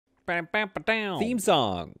Theme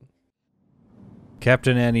song.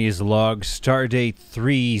 Captain Annie's log, stardate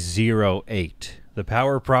 308. The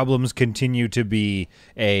power problems continue to be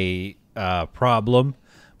a problem,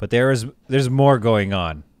 but there's more going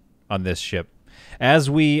on this ship. As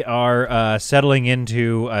we are settling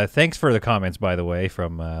into, thanks for the comments, by the way,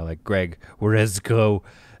 from like Greg Werezko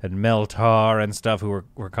and Meltar and stuff who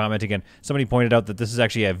were commenting. And somebody pointed out that this is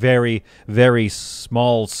actually a very, very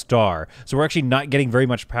small star. So we're actually not getting very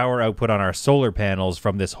much power output on our solar panels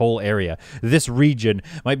from this whole area. This region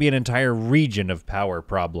might be an entire region of power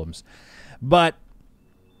problems. But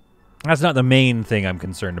that's not the main thing I'm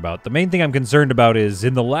concerned about. The main thing I'm concerned about is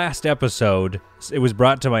in the last episode, it was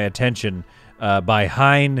brought to my attention by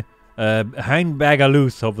Hein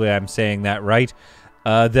Bagaluth, hopefully I'm saying that right,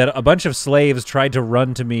 that a bunch of slaves tried to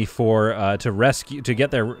run to me for to get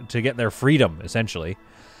their freedom, essentially,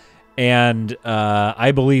 and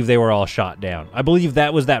I believe they were all shot down. I believe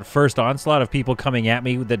that was that first onslaught of people coming at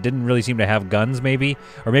me that didn't really seem to have guns, maybe,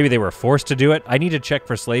 or maybe they were forced to do it. I need to check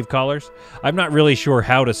for slave collars. I'm not really sure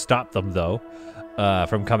how to stop them though,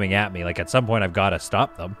 from coming at me. Like at some point, I've got to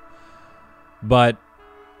stop them, but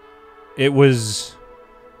it was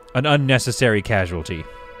an unnecessary casualty.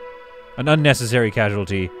 An unnecessary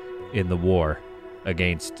casualty in the war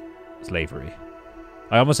against slavery.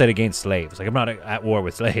 I almost said against slaves. Like, I'm not at war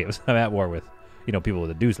with slaves. I'm at war with, people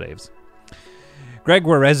that do slaves. Greg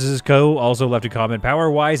Werezko also left a comment.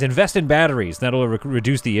 Power-wise, invest in batteries. That'll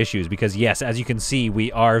reduce the issues because, yes, as you can see,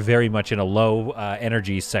 we are very much in a low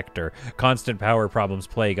energy sector. Constant power problems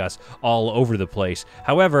plague us all over the place.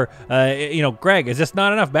 However, Greg, is this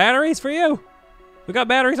not enough batteries for you? We got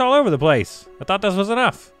batteries all over the place. I thought this was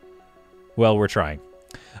enough. Well, we're trying.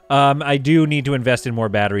 I do need to invest in more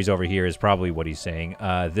batteries over here is probably what he's saying.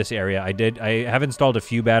 This area, I have installed a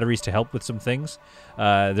few batteries to help with some things.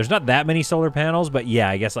 There's not that many solar panels, but yeah,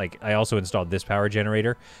 I guess like I also installed this power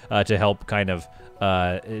generator to help kind of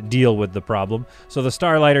deal with the problem. So the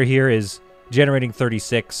Starlighter here is generating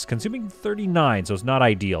 36, consuming 39, so it's not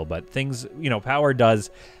ideal, but things, power does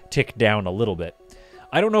tick down a little bit.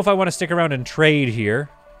 I don't know if I want to stick around and trade here,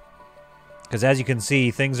 because as you can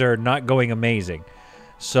see, things are not going amazing.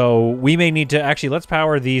 So we may need to... Actually, let's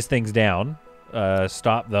power these things down.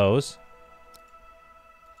 Stop those.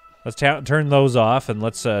 Let's turn those off, and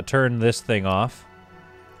let's turn this thing off.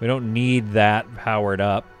 We don't need that powered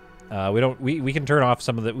up. We can turn off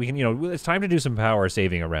some of the... We can, it's time to do some power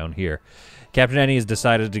saving around here. Captain Annie has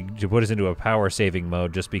decided to put us into a power saving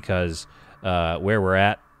mode just because where we're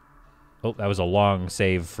at... Oh, that was a long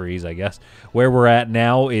save freeze, I guess. Where we're at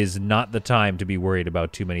now is not the time to be worried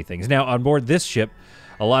about too many things. Now, on board this ship,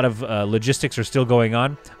 a lot of logistics are still going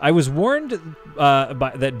on. I was warned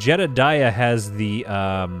that Jedediah has the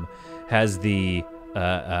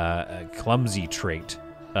clumsy trait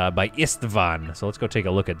by Istvan. So let's go take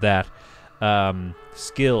a look at that.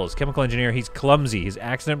 Skills, chemical engineer. He's clumsy. He's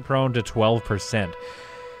accident prone to 12%.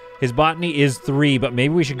 His botany is 3, but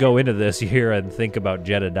maybe we should go into this here and think about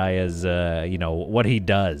Jedediah's, what he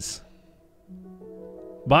does.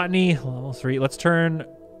 Botany, level 3. Let's turn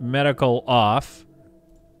medical off.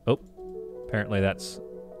 Oh, apparently that's...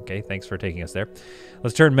 Okay, thanks for taking us there.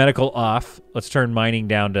 Let's turn medical off. Let's turn mining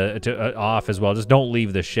down to off as well. Just don't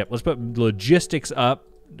leave the ship. Let's put logistics up.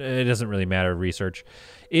 It doesn't really matter, research.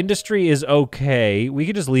 Industry is okay. We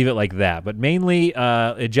could just leave it like that. But mainly,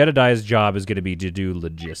 Jedediah's job is going to be to do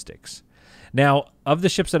logistics. Now, of the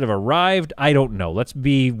ships that have arrived, I don't know. Let's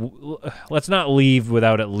not leave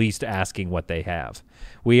without at least asking what they have.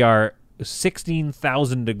 We are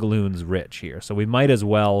 16,000 doubloons rich here, so we might as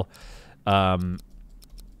well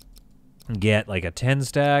get like a 10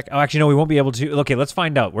 stack. Oh, actually, no, we won't be able to. Okay, let's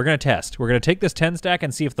find out. We're going to test. We're going to take this 10 stack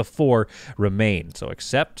and see if the 4 remain. So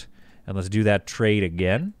accept. And let's do that trade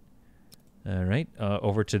again. All right,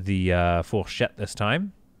 over to the fourchette this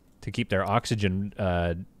time to keep their oxygen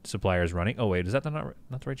suppliers running. Oh wait, is that not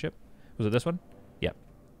the right ship? Was it this one? Yep.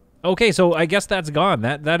 Okay, so I guess that's gone.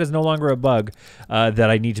 That is no longer a bug that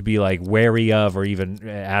I need to be like wary of, or even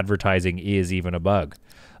advertising is even a bug.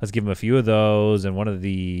 Let's give them a few of those and one of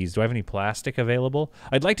these. Do I have any plastic available?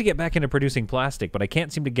 I'd like to get back into producing plastic, but I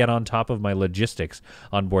can't seem to get on top of my logistics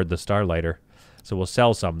on board the Starlighter. So we'll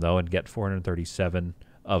sell some, though, and get 437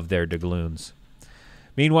 of their doubloons.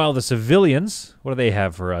 Meanwhile, the civilians, what do they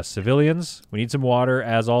have for us? Civilians, we need some water.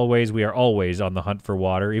 As always, we are always on the hunt for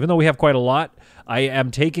water. Even though we have quite a lot, I am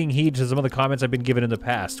taking heed to some of the comments I've been given in the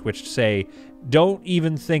past, which say, don't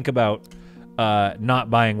even think about not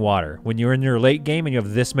buying water. When you're in your late game and you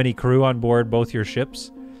have this many crew on board both your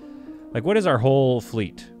ships, like, what is our whole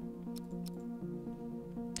fleet?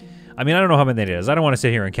 I mean, I don't know how many it is. I don't want to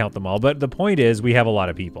sit here and count them all, but the point is we have a lot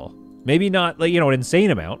of people. Maybe not, like, you know, an insane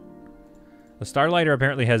amount. The Starlighter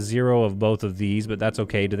apparently has 0 of both of these, but that's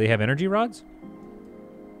okay. Do they have energy rods?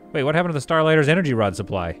 Wait, what happened to the Starlighter's energy rod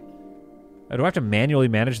supply? Do I have to manually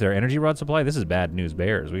manage their energy rod supply? This is bad news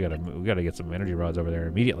bears. We gotta get some energy rods over there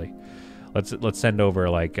immediately. Let's send over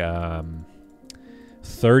like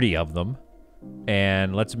 30 of them.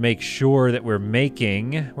 And let's make sure that we're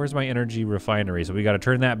making... Where's my energy refinery? So we got to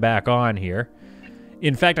turn that back on here.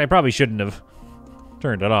 In fact, I probably shouldn't have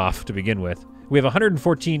turned it off to begin with. We have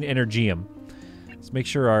 114 energium. Let's make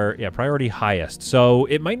sure our... Yeah, priority highest. So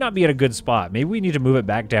it might not be at a good spot. Maybe we need to move it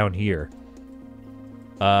back down here.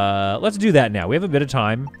 Let's do that now. We have a bit of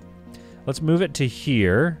time. Let's move it to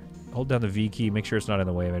here. Hold down the V key. Make sure it's not in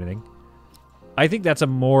the way of anything. I think that's a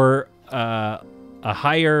more... a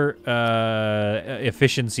higher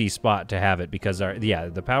efficiency spot to have it because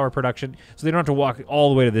the power production, so they don't have to walk all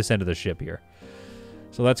the way to this end of the ship here.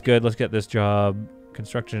 So that's good. Let's get this job.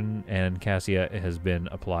 Construction, and Cassia has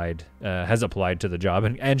applied to the job,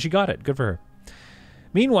 and she got it. Good for her.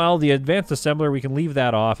 Meanwhile, the advanced assembler, we can leave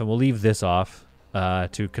that off, and we'll leave this off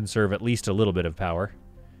to conserve at least a little bit of power.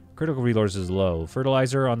 Critical resources is low.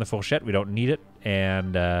 Fertilizer on the fourchette, we don't need it,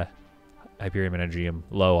 and Hyperium and Energium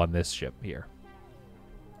low on this ship here.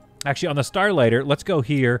 Actually, on the Starlighter, let's go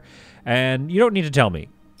here, and you don't need to tell me.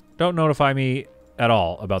 Don't notify me at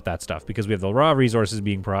all about that stuff, because we have the raw resources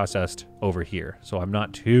being processed over here, so I'm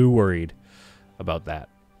not too worried about that.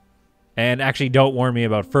 And actually, don't warn me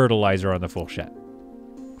about fertilizer on the fourchette.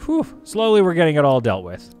 Whew, slowly we're getting it all dealt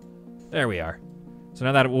with. There we are. So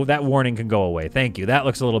now that warning can go away. Thank you. That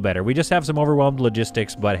looks a little better. We just have some overwhelmed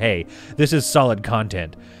logistics, but hey, this is solid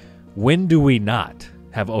content. When do we not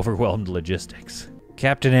have overwhelmed logistics?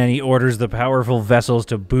 Captain Annie orders the powerful vessels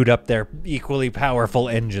to boot up their equally powerful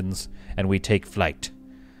engines, and we take flight,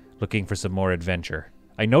 looking for some more adventure.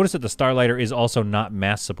 I noticed that the Starlighter is also not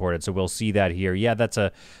mass supported, so we'll see that here. Yeah, that's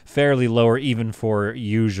a fairly lower even for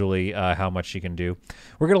usually how much she can do.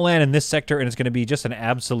 We're going to land in this sector, and it's going to be just an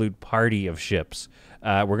absolute party of ships.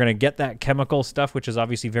 We're going to get that chemical stuff, which is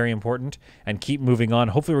obviously very important, and keep moving on.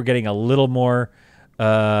 Hopefully we're getting a little more...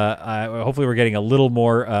 hopefully we're getting a little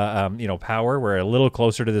more, you know, power. We're a little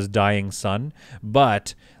closer to this dying sun.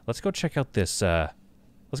 But let's go check out this.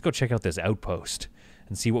 Let's go check out this outpost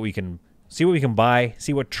and see what we can buy.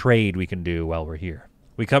 See what trade we can do while we're here.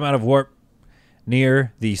 We come out of warp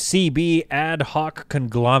near the CB Ad Hoc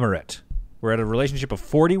Conglomerate. We're at a relationship of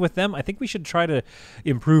 40 with them. I think we should try to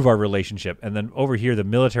improve our relationship. And then over here, the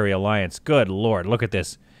Military Alliance. Good Lord, look at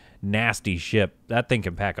this. Nasty ship. That thing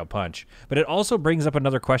can pack a punch. But it also brings up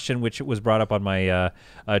another question, which was brought up on my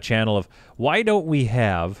channel, of why don't we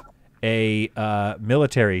have a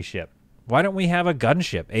military ship? Why don't we have a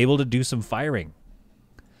gunship able to do some firing?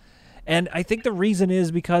 And I think the reason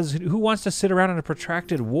is because who wants to sit around in a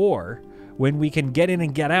protracted war when we can get in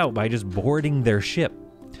and get out by just boarding their ship?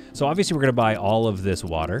 So obviously we're going to buy all of this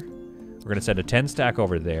water. We're going to send a 10 stack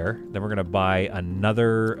over there. Then we're going to buy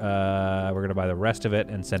another, we're going to buy the rest of it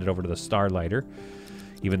and send it over to the Starlighter.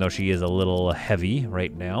 Even though she is a little heavy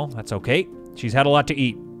right now. That's okay. She's had a lot to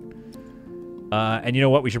eat. And you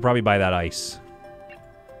know what? We should probably buy that ice.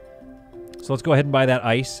 So let's go ahead and buy that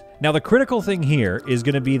ice. Now the critical thing here is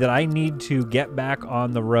going to be that I need to get back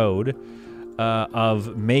on the road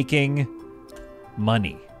of making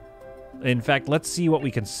money. In fact, let's see what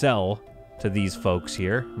we can sell to these folks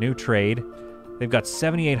here. New trade. They've got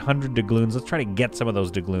 7,800 doubloons. Let's try to get some of those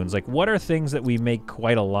doubloons. Like, what are things that we make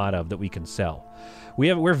quite a lot of that we can sell?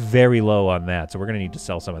 We're very low on that, so we're going to need to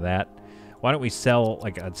sell some of that. Why don't we sell,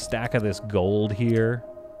 like, a stack of this gold here?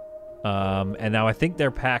 And now I think they're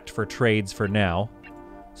packed for trades for now.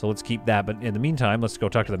 So let's keep that. But in the meantime, let's go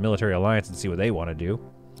talk to the Military Alliance and see what they want to do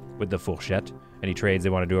with the fourchette. Any trades they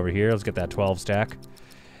want to do over here. Let's get that 12 stack.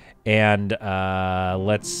 And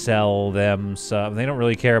let's sell them some. They don't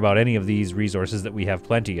really care about any of these resources that we have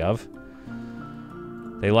plenty of.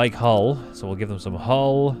 They like hull, so we'll give them some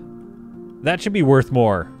hull. That should be worth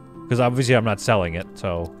more, because obviously I'm not selling it,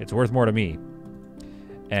 so it's worth more to me.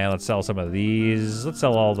 And let's sell some of these. Let's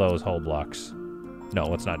sell all those hull blocks. No,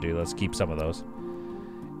 let's not do. Let's keep some of those.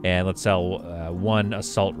 And let's sell one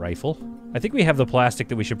assault rifle. I think we have the plastic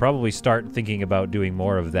that we should probably start thinking about doing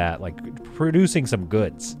more of that, like producing some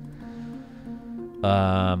goods.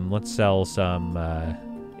 Let's sell some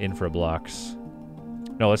infra blocks.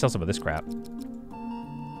 No, let's sell some of this crap.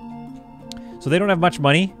 So they don't have much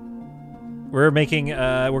money. We're making,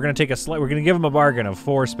 we're going to take a we're going to give them a bargain of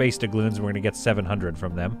 4 space doubloons, and we're going to get 700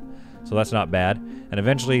 from them. So that's not bad. And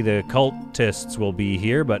eventually the cultists will be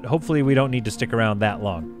here, but hopefully we don't need to stick around that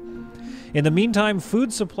long. In the meantime,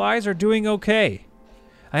 food supplies are doing okay.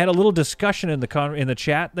 I had a little discussion in the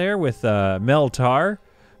chat there with Mel Tar,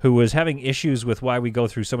 who was having issues with why we go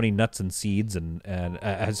through so many nuts and seeds and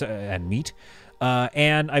meat.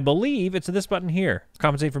 And I believe it's this button here,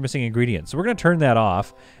 compensate for missing ingredients. So we're going to turn that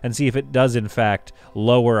off and see if it does, in fact,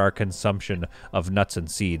 lower our consumption of nuts and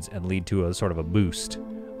seeds and lead to a sort of a boost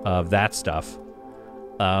of that stuff.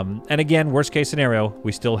 And again, worst case scenario,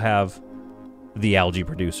 we still have the algae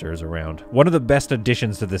producers around. One of the best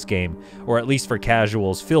additions to this game, or at least for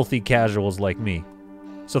casuals, filthy casuals like me.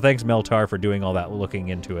 So thanks, Meltar, for doing all that looking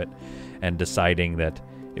into it and deciding that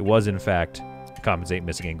it was, in fact, compensate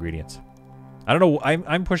missing ingredients. I don't know,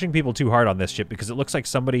 I'm pushing people too hard on this ship because it looks like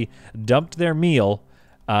somebody dumped their meal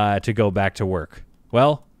to go back to work.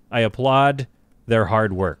 Well, I applaud their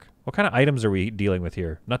hard work. What kind of items are we dealing with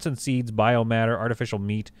here? Nuts and seeds, biomatter, artificial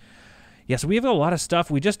meat. Yes, we have a lot of stuff.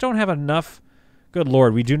 We just don't have enough. Good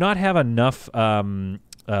Lord, we do not have enough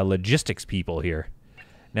logistics people here.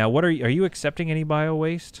 Now, what are you accepting any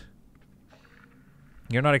bio-waste?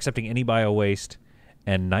 You're not accepting any bio-waste,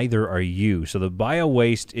 and neither are you. So the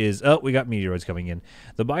bio-waste is... Oh, we got meteoroids coming in.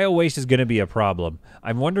 The bio-waste is going to be a problem.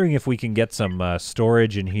 I'm wondering if we can get some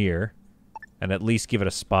storage in here and at least give it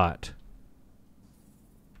a spot.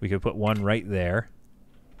 We could put one right there.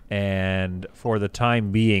 And for the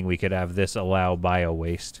time being, we could have this allow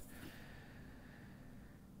bio-waste.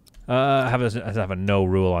 I have a no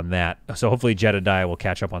rule on that. So hopefully Jedediah will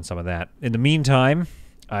catch up on some of that. In the meantime,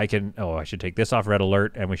 I can... Oh, I should take this off red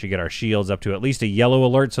alert, and we should get our shields up to at least a yellow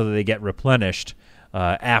alert so that they get replenished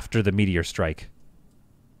after the meteor strike.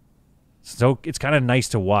 So it's kind of nice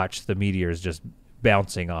to watch the meteors just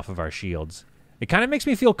bouncing off of our shields. It kind of makes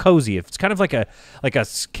me feel cozy. It's kind of like a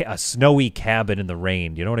snowy cabin in the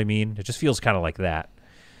rain. You know what I mean? It just feels kind of like that.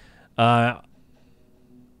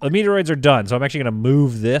 The meteoroids are done, so I'm actually going to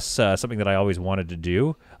move this, something that I always wanted to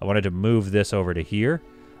do. I wanted to move this over to here,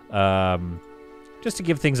 just to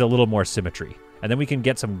give things a little more symmetry. And then we can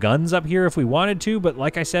get some guns up here if we wanted to, but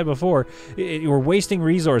like I said before, we're wasting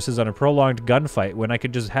resources on a prolonged gunfight when I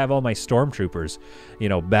could just have all my stormtroopers, you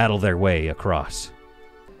know, battle their way across.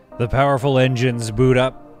 The powerful engines boot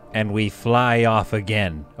up, and we fly off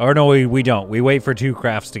again. Or no, we don't. We wait for 2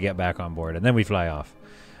 crafts to get back on board, and then we fly off.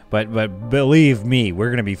 But believe me, we're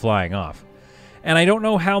going to be flying off. And I don't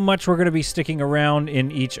know how much we're going to be sticking around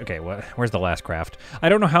in each... Okay, where's the last craft? I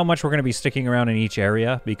don't know how much we're going to be sticking around in each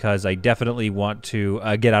area because I definitely want to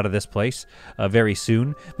get out of this place very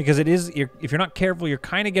soon. Because it is... If you're not careful, you're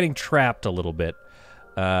kind of getting trapped a little bit.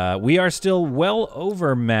 We are still well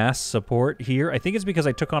over mass support here. I think it's because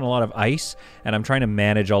I took on a lot of ice, and I'm trying to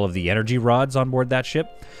manage all of the energy rods on board that ship.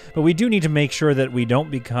 But we do need to make sure that we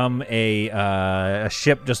don't become a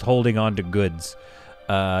ship just holding on to goods.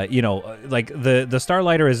 You know, like the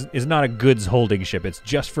Starlighter is not a goods holding ship. It's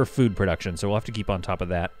just for food production, so we'll have to keep on top of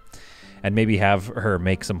that. And maybe have her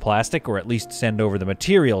make some plastic, or at least send over the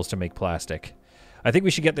materials to make plastic. I think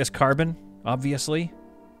we should get this carbon, obviously.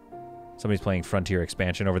 Somebody's playing Frontier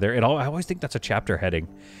Expansion over there. I always think that's a chapter heading.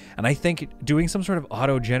 And I think doing some sort of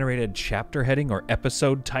auto-generated chapter heading or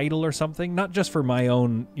episode title or something, not just for my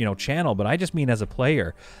own, you know, channel, but I just mean as a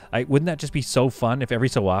player. Wouldn't that just be so fun if every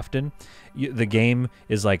so often the game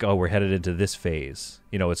is like, oh, we're headed into this phase.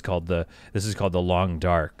 You know, this is called the Long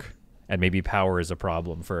Dark. And maybe power is a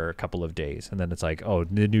problem for a couple of days. And then it's like, oh,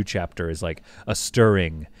 the new chapter is like a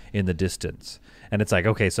stirring in the distance. And it's like,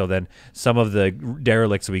 okay, so then some of the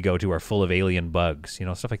derelicts we go to are full of alien bugs, you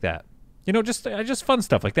know, stuff like that. You know, just fun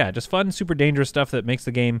stuff like that. Just fun, super dangerous stuff that makes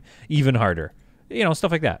the game even harder. You know,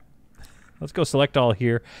 stuff like that. Let's go select all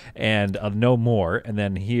here and no more. And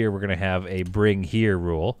then here we're going to have a bring here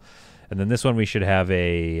rule. And then this one we should have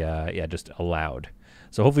a, yeah, just allowed.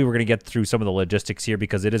 So hopefully we're going to get through some of the logistics here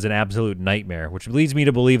because it is an absolute nightmare, which leads me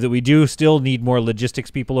to believe that we do still need more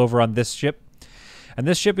logistics people over on this ship. And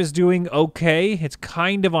this ship is doing okay. It's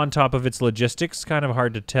kind of on top of its logistics. Kind of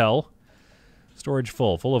hard to tell. Storage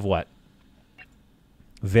full. Full of what?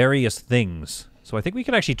 Various things. So I think we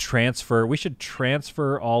can actually transfer. We should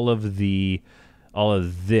transfer all of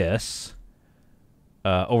this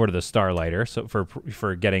over to the Starlighter so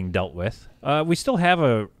for getting dealt with. We still have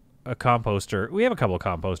a composter. We have a couple of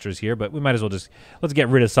composters here, but we might as well let's get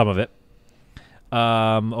rid of some of it.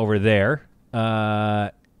 Over there.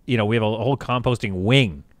 You know, we have a whole composting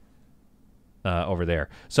wing over there.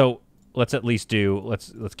 So let's at least do,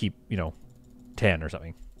 let's keep, you know, 10 or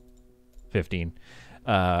something. 15.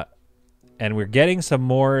 And we're getting some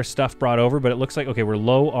more stuff brought over, but it looks like, okay, we're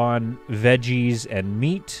low on veggies and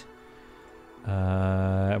meat.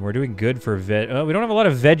 And we're doing good for we don't have a lot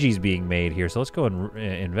of veggies being made here, so let's go and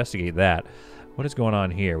investigate that. What is going on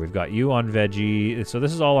here? We've got you on veggie. So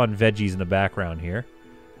this is all on veggies in the background here.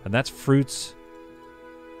 And that's fruits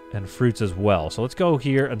and fruits as well. So let's go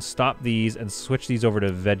here and stop these and switch these over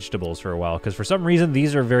to vegetables for a while. Because for some reason,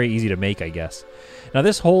 these are very easy to make, I guess. Now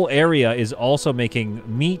this whole area is also making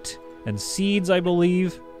meat and seeds, I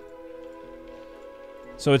believe.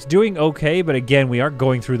 So it's doing okay, but again, we are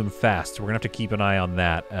going through them fast. So we're going to have to keep an eye on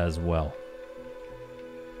that as well.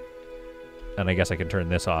 And I guess I can turn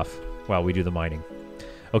this off while we do the mining.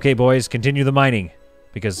 Okay, boys, continue the mining.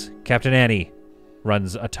 Because Captain Annie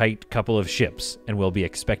runs a tight couple of ships and will be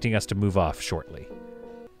expecting us to move off shortly.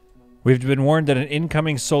 We've been warned that an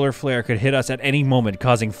incoming solar flare could hit us at any moment,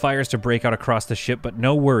 causing fires to break out across the ship, but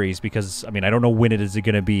no worries because, I mean, I don't know when it is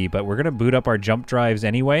going to be, but we're going to boot up our jump drives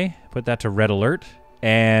anyway, put that to red alert,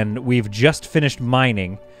 and we've just finished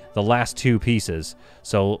mining the last 2 pieces.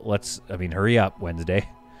 So let's, I mean, hurry up, Wednesday.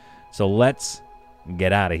 So let's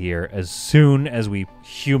get out of here as soon as we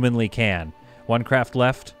humanly can. 1 craft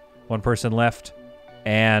left, 1 person left,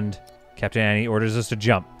 and Captain Annie orders us to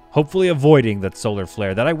jump, hopefully avoiding that solar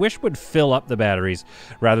flare that I wish would fill up the batteries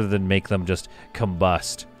rather than make them just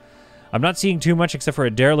combust. I'm not seeing too much except for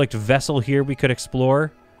a derelict vessel here we could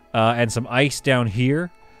explore, and some ice down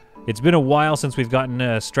here. It's been a while since we've gotten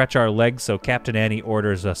to stretch our legs, so Captain Annie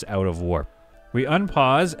orders us out of warp. We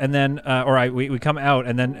unpause and then, we come out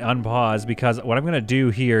and then unpause because what I'm going to do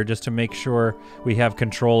here, just to make sure we have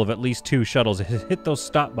control of at least 2 shuttles, is hit those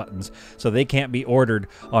stop buttons so they can't be ordered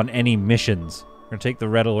on any missions. We're going to take the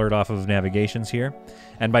red alert off of navigations here.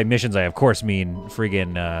 And by missions, I of course mean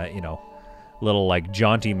friggin', you know, little like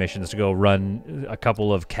jaunty missions to go run a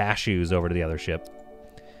couple of cashews over to the other ship.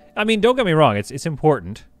 I mean, don't get me wrong, it's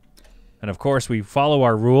important. And of course, we follow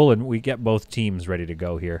our rule and we get both teams ready to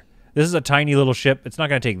go here. This is a tiny little ship. It's not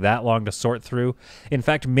going to take that long to sort through. In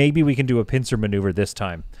fact, maybe we can do a pincer maneuver this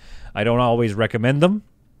time. I don't always recommend them.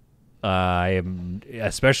 I am,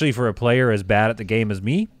 especially for a player as bad at the game as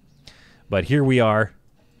me. But here we are.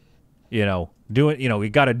 You know, we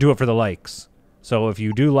got to do it for the likes. So if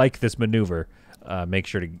you do like this maneuver, make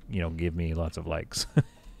sure to, you know, give me lots of likes.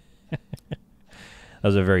 That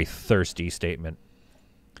was a very thirsty statement.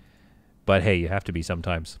 But hey, you have to be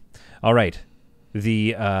sometimes. All right.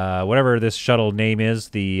 The, whatever this shuttle name is,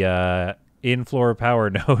 the in-floor power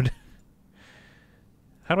node.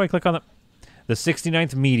 How do I click on the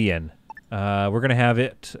 69th median? We're going to have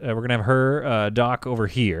it, we're going to have her dock over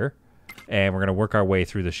here, and we're going to work our way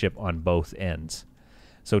through the ship on both ends.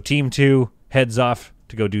 So Team 2 heads off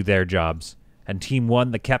to go do their jobs. And Team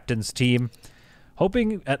 1, the captain's team,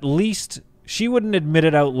 hoping at least, she wouldn't admit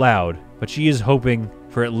it out loud, but she is hoping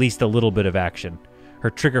for at least a little bit of action. Her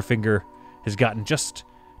trigger finger has gotten just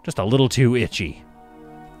a little too itchy.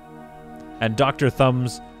 And Dr.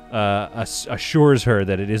 Thumbs assures her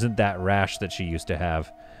that it isn't that rash that she used to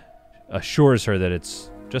have. Assures her that it's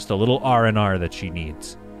just a little R&R that she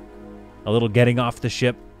needs. A little getting off the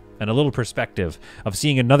ship, and a little perspective of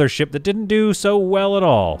seeing another ship that didn't do so well at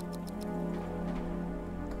all.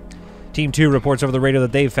 Team 2 reports over the radio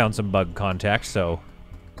that they've found some bug contacts, so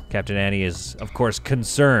Captain Annie is, of course,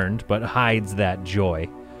 concerned, but hides that joy.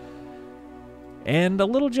 And a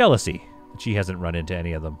little jealousy that she hasn't run into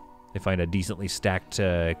any of them. They find a decently stacked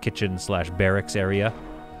kitchen/barracks area.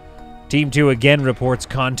 Team 2 again reports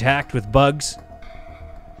contact with bugs.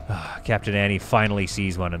 Captain Annie finally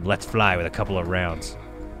sees one and lets fly with a couple of rounds.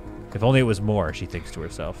 If only it was more, she thinks to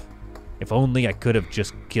herself. If only I could have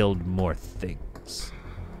just killed more things.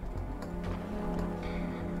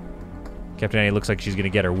 Captain Annie looks like she's going to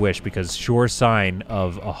get her wish because sure sign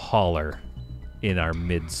of a hauler in our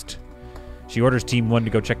midst. She orders Team 1 to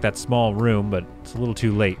go check that small room, but it's a little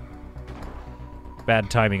too late.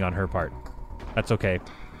 Bad timing on her part. That's okay.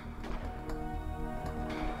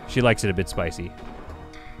 She likes it a bit spicy.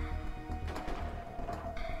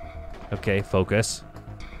 Okay, focus.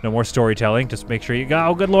 No more storytelling. Just make sure you go.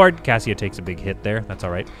 Oh, good lord. Cassia takes a big hit there. That's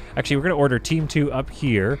all right. Actually, we're going to order Team 2 up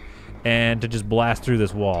here and to just blast through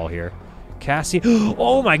this wall here. Cassia.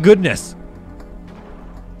 Oh, my goodness.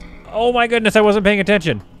 Oh, my goodness. I wasn't paying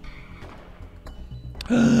attention.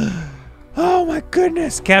 Oh my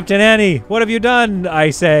goodness, Captain Annie, what have you done? I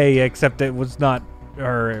say, except it was not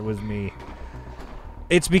her, it was me.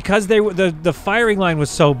 It's because the firing line was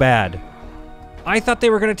so bad. I thought they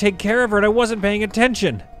were going to take care of her and I wasn't paying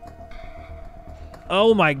attention.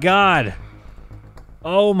 Oh my god.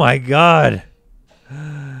 Oh my god.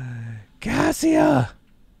 Cassia.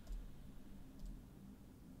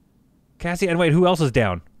 Cassia, and wait, who else is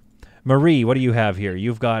down? Marie, what do you have here?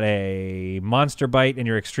 You've got a monster bite and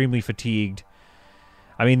you're extremely fatigued.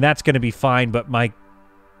 I mean, that's going to be fine, but my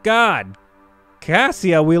god,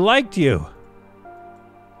 Cassia, we liked you.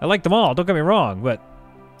 I like them all, don't get me wrong, but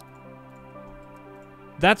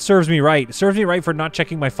that serves me right. It serves me right for not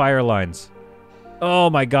checking my fire lines. Oh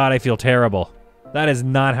my god, I feel terrible. That is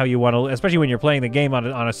not how you want to, especially when you're playing the game on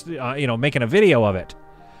a you know, making a video of it.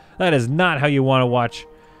 That is not how you want to watch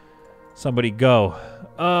somebody go.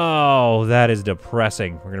 Oh, that is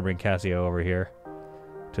depressing. We're going to bring Cassia over here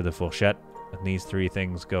to the Fourchette. And these three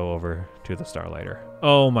things go over to the Starlighter.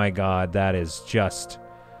 Oh my god, that is just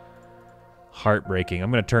heartbreaking.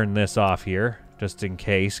 I'm going to turn this off here, just in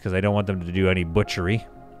case, because I don't want them to do any butchery.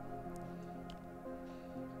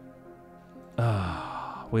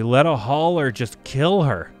 We let a hauler just kill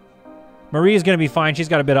her. Marie's going to be fine. She's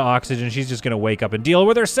got a bit of oxygen. She's just going to wake up and deal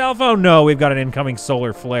with her cell phone. No, we've got an incoming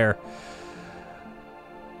solar flare.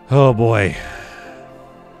 Oh, boy.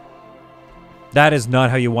 That is not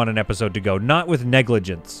how you want an episode to go. Not with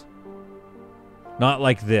negligence. Not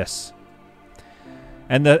like this.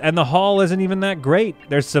 And the haul isn't even that great.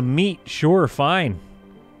 There's some meat. Sure, fine.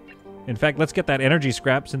 In fact, let's get that energy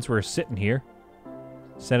scrap since we're sitting here.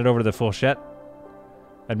 Send it over to the Fourchette.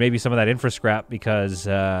 And maybe some of that infra scrap because,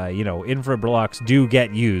 you know, infra blocks do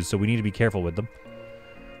get used, so we need to be careful with them.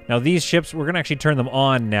 Now, these ships, we're going to actually turn them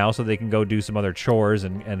on now so they can go do some other chores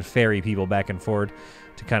and ferry people back and forward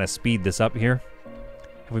to kind of speed this up here.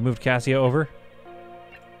 Have we moved Cassia over?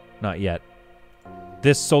 Not yet.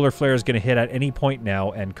 This solar flare is going to hit at any point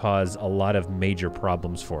now and cause a lot of major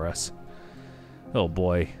problems for us. Oh,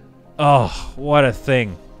 boy. Oh, what a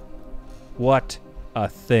thing. What a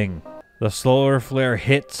thing. The solar flare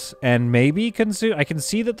hits and maybe consume. I can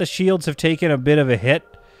see that the shields have taken a bit of a hit,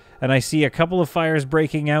 and I see a couple of fires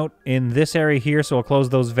breaking out in this area here, so I'll close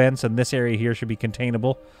those vents, and this area here should be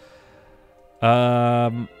containable.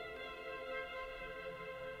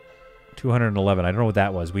 211. I don't know what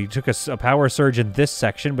that was. We took a power surge in this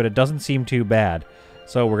section, but it doesn't seem too bad.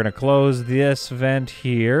 So we're going to close this vent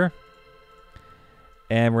here.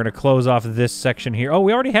 And we're going to close off this section here. Oh,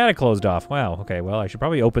 we already had it closed off. Wow. Okay, well, I should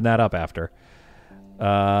probably open that up after.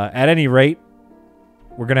 At any rate,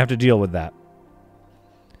 we're going to have to deal with that.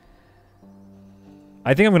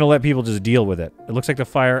 I think I'm going to let people just deal with it. It looks like the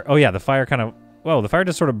fire... Oh, yeah, the fire kind of... Well, the fire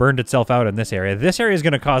just sort of burned itself out in this area. This area is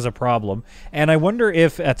going to cause a problem. And I wonder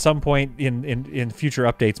if at some point in future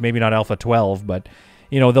updates, maybe not Alpha 12, but,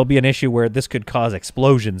 you know, there'll be an issue where this could cause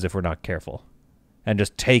explosions if we're not careful. And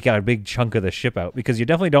just take out a big chunk of the ship out. Because you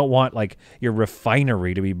definitely don't want, like, your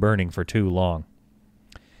refinery to be burning for too long.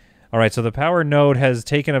 Alright, so the power node has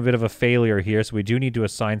taken a bit of a failure here, so we do need to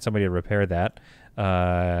assign somebody to repair that.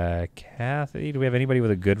 Kathy, do we have anybody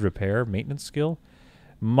with a good repair maintenance skill?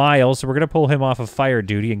 Miles, so we're going to pull him off of fire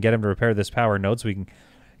duty and get him to repair this power node so we can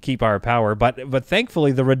keep our power. But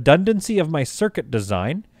thankfully, the redundancy of my circuit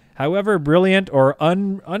design, however brilliant or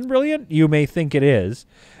unbrilliant you may think it is,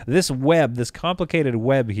 this web, this complicated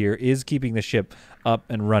web here, is keeping the ship up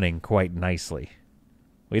and running quite nicely.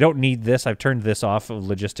 We don't need this. I've turned this off of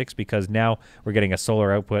logistics because now we're getting a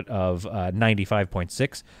solar output of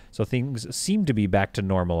 95.6, so things seem to be back to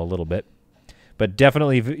normal a little bit. But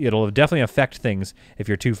definitely, it'll definitely affect things if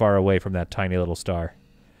you're too far away from that tiny little star.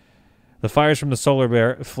 The fires from the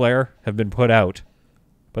solar flare have been put out,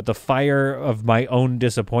 but the fire of my own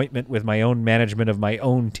disappointment with my own management of my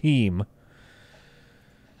own team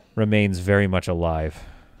remains very much alive.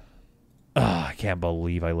 Ugh, I can't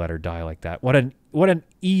believe I let her die like that. What an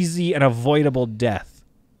easy and avoidable death.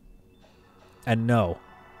 And no,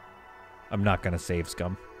 I'm not going to save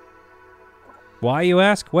Scum. Why, you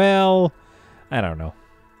ask? Well, I don't know.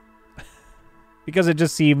 Because it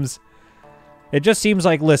just seems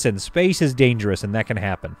like, listen, space is dangerous and that can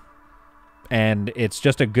happen. And it's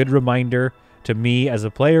just a good reminder to me as a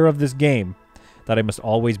player of this game that I must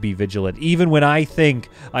always be vigilant. Even when I think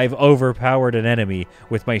I've overpowered an enemy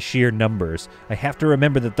with my sheer numbers, I have to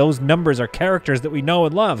remember that those numbers are characters that we know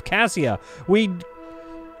and love. Cassia, we,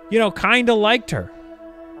 you know, kind of liked her.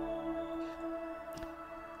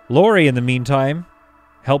 Lori, in the meantime,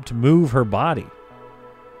 helped move her body.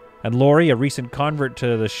 And Lori, a recent convert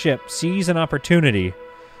to the ship, sees an opportunity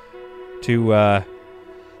to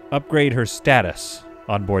upgrade her status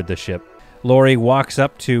on board the ship. Lori walks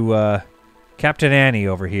up to Captain Annie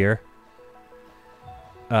over here,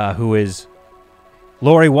 who is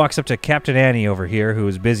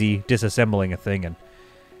busy disassembling a thing,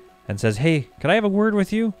 and says, "Hey, can I have a word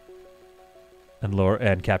with you?"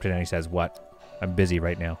 And Captain Annie says, "What? I'm busy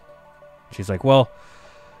right now." She's like, "Well,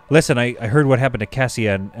 listen, I heard what happened to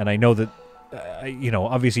Cassia, and I know that, you know,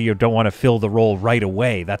 obviously you don't want to fill the role right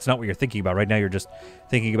away. That's not what you're thinking about right now. You're just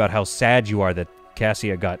thinking about how sad you are that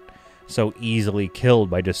Cassia got so easily killed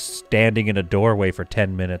by just standing in a doorway for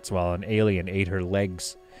 10 minutes while an alien ate her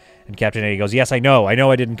legs And Captain Eddie goes, yes, I know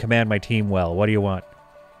I didn't command my team well. What do you want?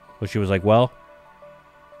 Well, she was like, well,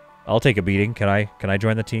 I'll take a beating. Can I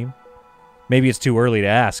join the team? Maybe it's too early to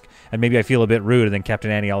ask, and maybe I feel a bit rude, and then Captain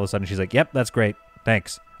Annie all of a sudden she's like, yep, that's great.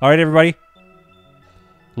 Thanks. All right, everybody.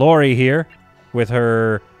 Lori here with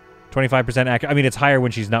her 25% I mean, it's higher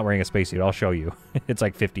when she's not wearing a spacesuit. I'll show you. It's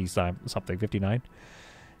like 50 something, 59.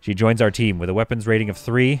 She joins our team with a weapons rating of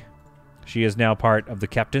 3. She is now part of the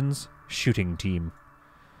captain's shooting team.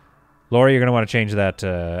 Lori, you're going to want to change that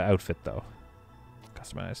outfit, though.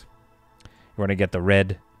 Customize. You want to get the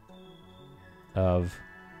red of...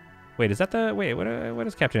 Wait, is that the... Wait, what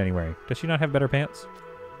is Captain Annie wearing? Does she not have better pants?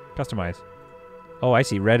 Customize. Oh, I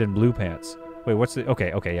see. Red and blue pants. Wait, what's the...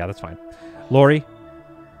 Okay, yeah, that's fine. Lori,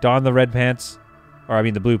 don the red pants, or I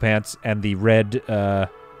mean the blue pants, and the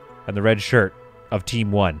red shirt of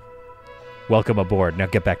Team 1. Welcome aboard. Now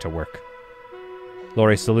get back to work.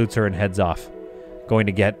 Lori salutes her and heads off, going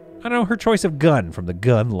to get, I don't know, her choice of gun from the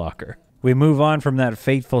gun locker. We move on from that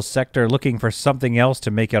fateful sector looking for something else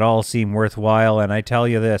to make it all seem worthwhile, and I tell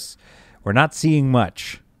you this, we're not seeing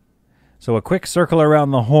much. So a quick circle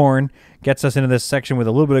around the horn gets us into this section with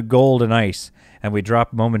a little bit of gold and ice, and we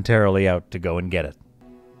drop momentarily out to go and get it.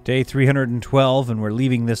 Day 312, and we're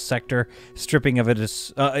leaving this sector, stripping of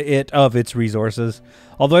it of its resources.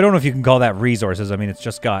 Although I don't know if you can call that resources. I mean, it's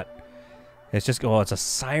just, oh, it's a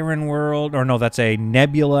siren world. Or no, that's a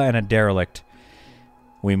nebula and a derelict.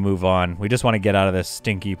 We move on. We just want to get out of this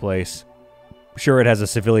stinky place. Sure, it has a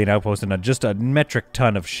civilian outpost and just a metric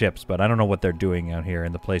ton of ships, but I don't know what they're doing out here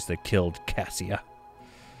in the place that killed Cassia.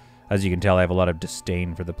 As you can tell, I have a lot of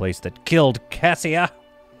disdain for the place that killed Cassia.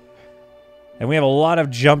 And we have a lot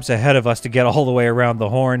of jumps ahead of us to get all the way around the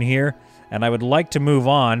horn here. And I would like to move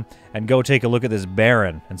on and go take a look at this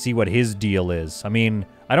Baron and see what his deal is. I mean,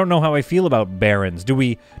 I don't know how I feel about Barons. Do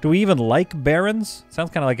we even like Barons?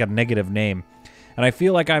 Sounds kind of like a negative name. And I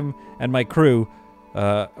feel like I'm and my crew,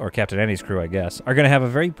 or Captain Annie's crew, I guess, are going to have a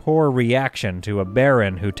very poor reaction to a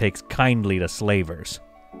Baron who takes kindly to slavers.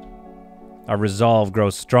 Our resolve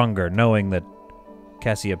grows stronger, knowing that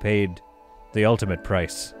Cassia paid the ultimate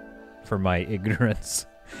price for my ignorance.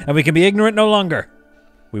 And we can be ignorant no longer.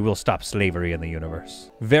 We will stop slavery in the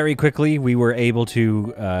universe. Very quickly, we were able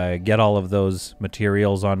to get all of those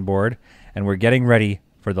materials on board, and we're getting ready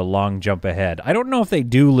for the long jump ahead. I don't know if they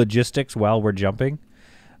do logistics while we're jumping.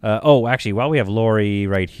 Oh, actually, while we have Lori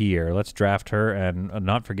right here, let's draft her and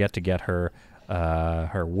not forget to get her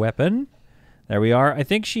her weapon. There we are. I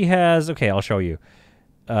think she has... Okay, I'll show you.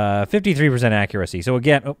 53% accuracy. So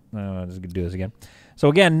again... Oh, let's do this again. So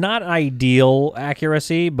again, not ideal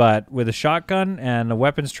accuracy, but with a shotgun and a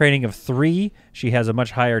weapons training of 3, she has a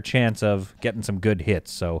much higher chance of getting some good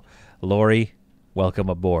hits. So, Lori, welcome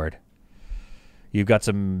aboard. You've got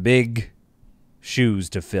some big shoes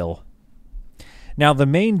to fill. Now, the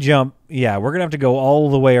main jump, yeah, we're going to have to go all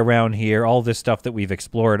the way around here, all this stuff that we've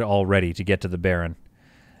explored already to get to the Baron.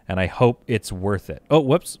 And I hope it's worth it. Oh,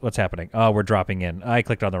 whoops, what's happening? Oh, we're dropping in. I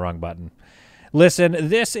clicked on the wrong button. Listen,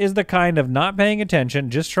 this is the kind of not paying attention,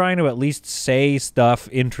 just trying to at least say stuff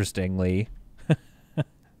interestingly.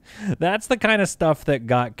 That's the kind of stuff that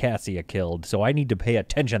got Cassia killed, so I need to pay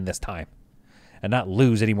attention this time. And not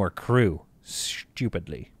lose any more crew,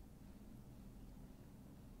 stupidly.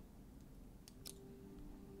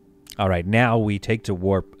 All right, now we take to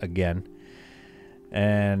warp again.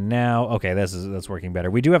 And now, okay, that's working better.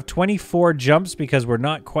 We do have 24 jumps because we're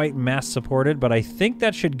not quite mass supported, but I think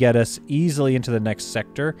that should get us easily into the next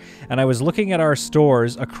sector. And I was looking at our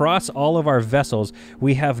stores. Across all of our vessels,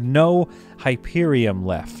 we have no Hyperium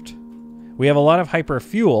left. We have a lot of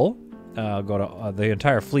hyperfuel. The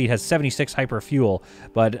entire fleet has 76 hyperfuel,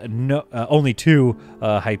 but no, only 2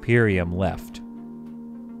 Hyperium left.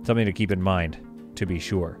 Something to keep in mind, to be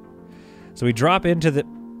sure. So we drop into the...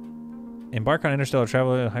 Embark on interstellar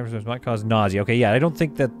travel in hyperspace might cause nausea. Okay, yeah, I don't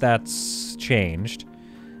think that's changed.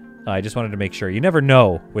 I just wanted to make sure. You never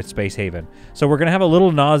know with Space Haven. So we're gonna have a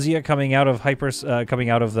little nausea coming out of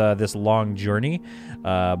this long journey.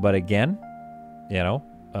 But again, you know,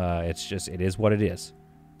 it is what it is.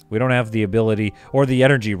 We don't have the ability or the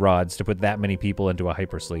energy rods to put that many people into a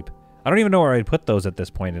hypersleep. I don't even know where I'd put those at this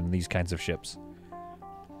point in these kinds of ships.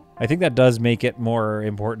 I think that does make it more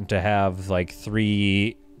important to have like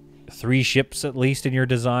three ships at least in your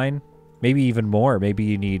design, maybe even more. Maybe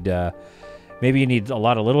you need a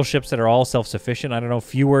lot of little ships that are all self-sufficient. I don't know,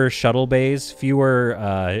 fewer shuttle bays, fewer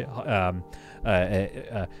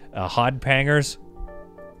hod pangers.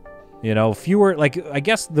 You know, fewer, like, I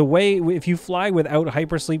guess the way, if you fly without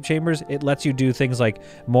hypersleep chambers, it lets you do things like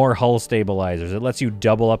more hull stabilizers. It lets you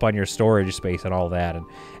double up on your storage space and all that,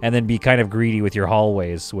 and then be kind of greedy with your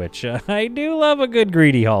hallways, which I do love a good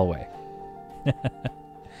greedy hallway.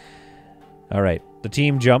 All right, the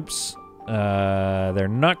team jumps. They're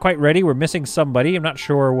not quite ready. We're missing somebody. I'm not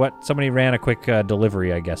sure what. Somebody ran a quick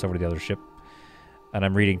delivery, I guess, over to the other ship. And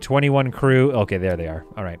I'm reading 21 crew. Okay, there they are.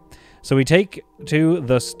 All right. So we take to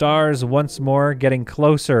the stars once more, getting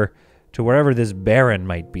closer to wherever this Baron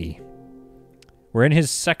might be. We're in his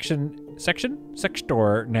sector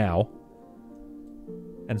now.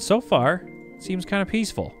 And so far, it seems kind of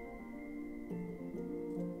peaceful.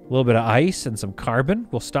 A little bit of ice and some carbon.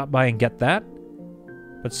 We'll stop by and get that.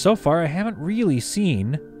 But so far, I haven't really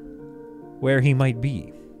seen where he might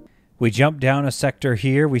be. We jump down a sector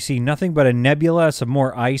here. We see nothing but a nebula, some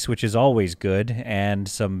more ice, which is always good, and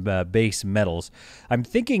some base metals. I'm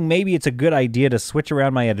thinking maybe it's a good idea to switch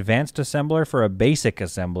around my advanced assembler for a basic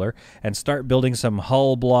assembler and start building some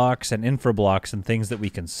hull blocks and infra blocks and things that we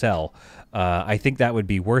can sell. I think that would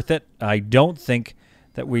be worth it. I don't think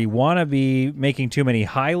that we want to be making too many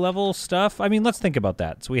high-level stuff. I mean, let's think about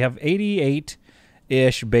that. So we have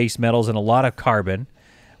 88-ish base metals and a lot of carbon.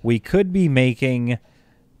 We could be making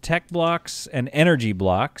tech blocks and energy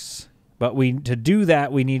blocks, but to do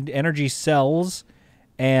that we need energy cells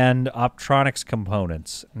and optronics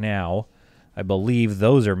components. Now, I believe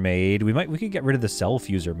those are made. We could get rid of the cell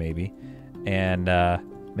fuser maybe, and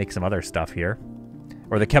make some other stuff here,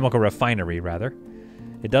 or the chemical refinery rather.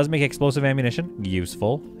 It does make explosive ammunition,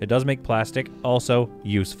 useful. It does make plastic, also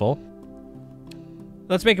useful.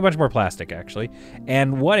 Let's make a bunch more plastic actually.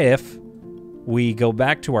 And what if we go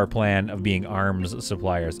back to our plan of being arms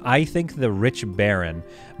suppliers? I think the rich Baron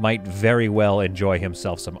might very well enjoy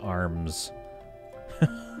himself some arms.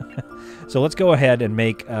 So let's go ahead and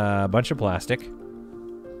make a bunch of plastic.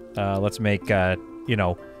 Let's make,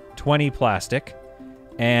 20 plastic.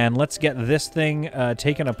 And let's get this thing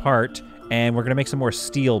taken apart, and we're going to make some more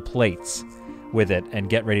steel plates with it and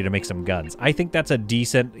get ready to make some guns. I think that's a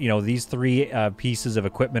decent, these 3 pieces of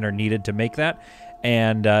equipment are needed to make that.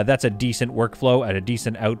 And that's a decent workflow and a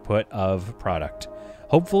decent output of product.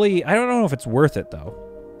 Hopefully, I don't know if it's worth it, though.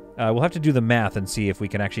 We'll have to do the math and see if we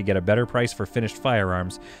can actually get a better price for finished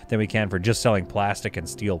firearms than we can for just selling plastic and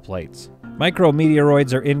steel plates.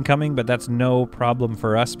 Micrometeoroids are incoming, but that's no problem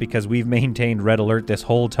for us because we've maintained red alert this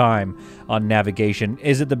whole time on navigation.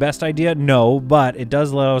 Is it the best idea? No, but it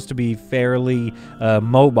does allow us to be fairly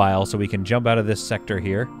mobile, so we can jump out of this sector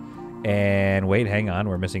here. And wait, hang on,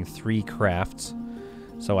 we're missing 3 crafts.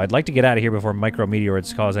 So I'd like to get out of here before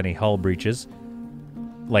micrometeoroids cause any hull breaches.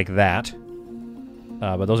 Like that.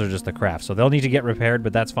 But those are just the crafts. So they'll need to get repaired,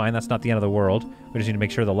 but that's fine. That's not the end of the world. We just need to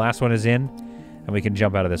make sure the last one is in, and we can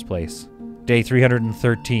jump out of this place. Day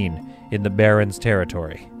 313 in the Baron's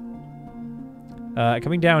territory.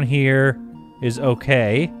 Coming down here is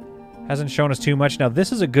okay. Hasn't shown us too much. Now,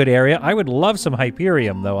 this is a good area. I would love some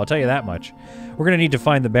Hyperium, though. I'll tell you that much. We're going to need to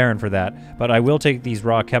find the Baron for that. But I will take these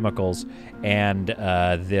raw chemicals and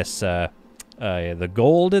the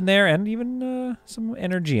gold in there and even some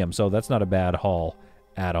Energium. So that's not a bad haul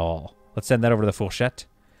at all. Let's send that over to the Fourchette.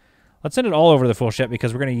 Let's send it all over the Fourchette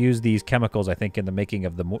because we're going to use these chemicals, I think, in the making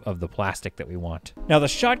of the plastic that we want. Now, the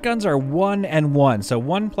shotguns are 1 and 1. So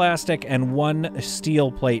 1 plastic and 1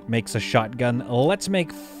 steel plate makes a shotgun. Let's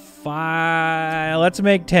make 5. Let's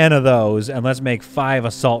make 10 of those, and let's make 5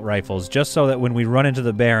 assault rifles, just so that when we run into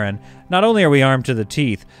the Baron, not only are we armed to the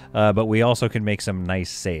teeth, but we also can make some nice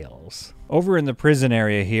sails. Over in the prison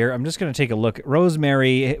area here, I'm just going to take a look.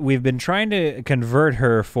 Rosemary, we've been trying to convert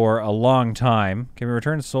her for a long time. Can we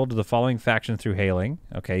return soul to the following faction through hailing?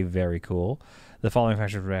 Okay, very cool. The following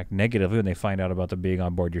factions react negatively when they find out about them being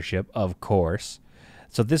on board your ship, of course.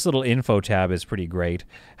 So this little info tab is pretty great.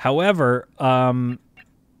 However, I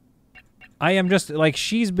am just, like,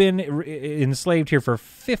 she's been enslaved here for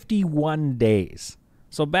 51 days.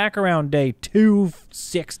 So back around day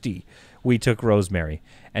 260, we took Rosemary,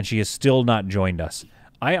 and she has still not joined us.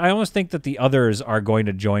 I almost think that the others are going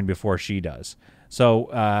to join before she does.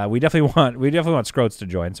 So we definitely want Scroats to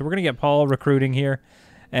join. So we're gonna get Paul recruiting here,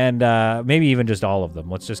 and maybe even just all of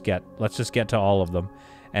them. Let's just get to all of them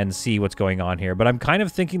and see what's going on here. But I'm kind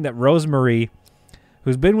of thinking that Rosemary,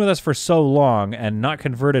 who's been with us for so long and not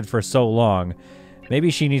converted for so long,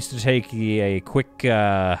 maybe she needs to take a quick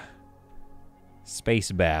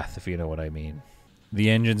space bath, if you know what I mean. The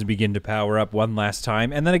engines begin to power up one last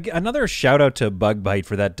time, and then another shout out to Bug Bite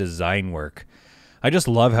for that design work. I just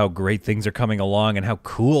love how great things are coming along and how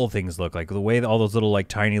cool things look. Like the way that all those little like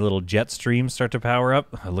tiny little jet streams start to power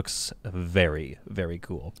up, it looks very, very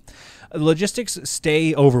cool. Logistics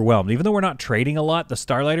stay overwhelmed. Even though we're not trading a lot, the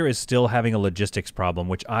Starlighter is still having a logistics problem,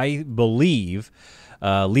 which I believe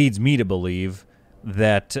leads me to believe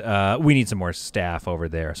that we need some more staff over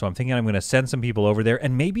there. So I'm thinking I'm going to send some people over there,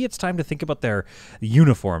 and maybe it's time to think about their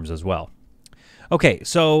uniforms as well. Okay,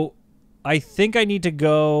 so I think I need to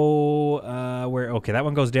go where? Okay, that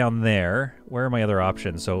one goes down there. Where are my other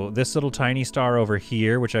options? So this little tiny star over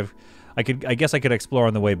here, which I guess I could explore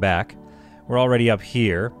on the way back. We're already up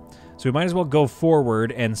here, so we might as well go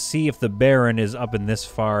forward and see if the Baron is up in this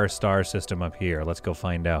far star system up here. Let's go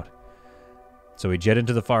find out. So we jet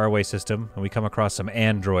into the faraway system, and we come across some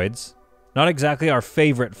androids. Not exactly our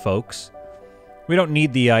favorite folks. We don't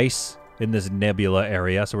need the ice in this nebula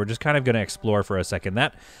area, so we're just kind of going to explore for a second.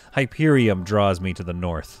 That Hyperium draws me to the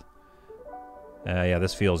north. Yeah,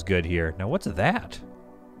 this feels good here. Now, what's that?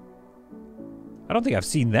 I don't think I've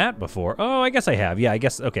seen that before. Oh, I guess I have. Yeah, I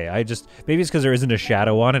guess, okay, maybe it's because there isn't a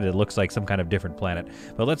shadow on it. It looks like some kind of different planet.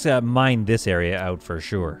 But let's mine this area out for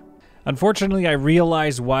sure. Unfortunately, I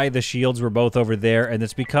realized why the shields were both over there, and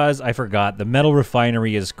it's because I forgot the metal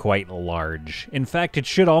refinery is quite large. In fact, it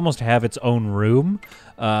should almost have its own room,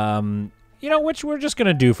 you know, which we're just going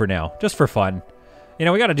to do for now, just for fun. You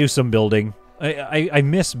know, we got to do some building. I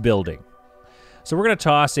miss building. So we're going to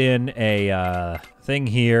toss in a thing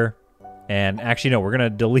here, and actually, no, we're going to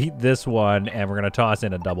delete this one, and we're going to toss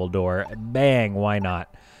in a double door. Bang, why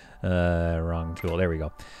not? Wrong tool. There we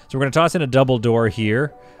go. So we're going to toss in a double door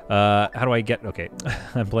here. How do I get... Okay,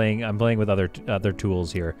 I'm playing with other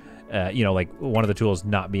tools here. You know, like one of the tools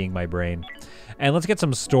not being my brain. And let's get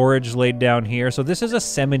some storage laid down here. So this is a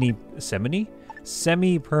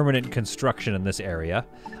semi-permanent construction in this area.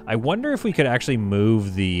 I wonder if we could actually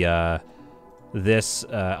move the this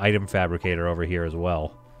item fabricator over here as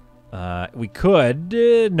well. We could.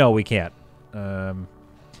 No, we can't.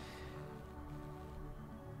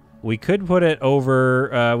 We could put it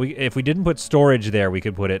over, if we didn't put storage there, we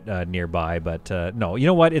could put it nearby, but no. You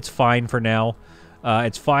know what? It's fine for now.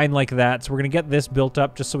 It's fine like that. So we're going to get this built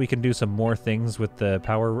up just so we can do some more things with the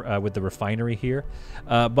power, with the refinery here.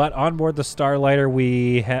 But on board the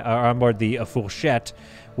Starlighter, on board the Fourchette,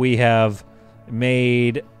 we have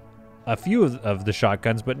made a few of the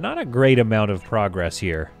shotguns, but not a great amount of progress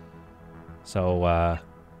here. So,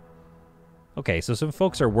 okay, so some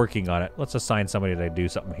folks are working on it. Let's assign somebody to do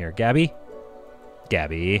something here. Gabby?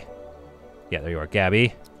 Gabby. Yeah, there you are.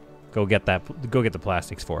 Gabby. Go get the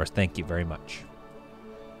plastics for us. Thank you very much.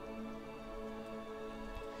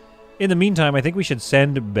 In the meantime, I think we should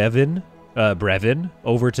send Brevin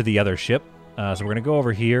over to the other ship. So we're going to go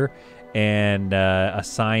over here and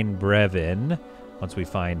assign Brevin once we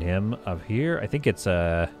find him up here. I think it's,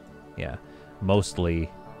 yeah, mostly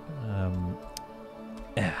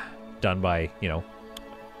done by, you know,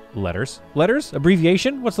 letters. Letters?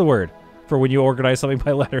 Abbreviation? What's the word for when you organize something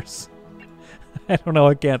by letters? I don't know.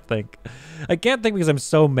 I can't think. I can't think because I'm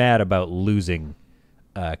so mad about losing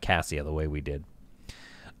Cassia the way we did.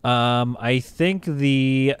 I think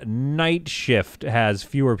the night shift has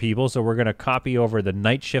fewer people, so we're going to copy over the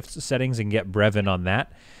night shift settings and get Brevin on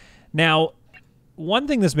that. Now, one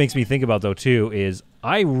thing this makes me think about, though, too, is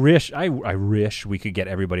I wish we could get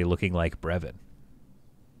everybody looking like Brevin.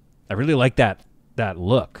 I really like that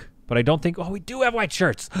look, but I don't think... Oh, we do have white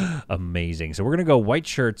shirts. Amazing. So we're going to go white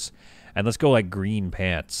shirts, and let's go like green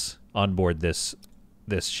pants on board this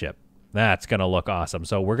ship. That's going to look awesome.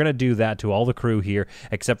 So we're going to do that to all the crew here,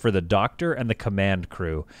 except for the doctor and the command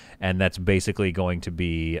crew, and that's basically going to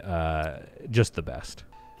be just the best.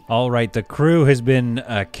 All right, the crew has been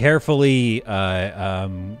carefully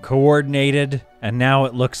coordinated, and now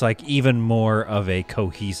it looks like even more of a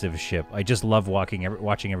cohesive ship. I just love watching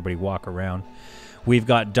everybody walk around. We've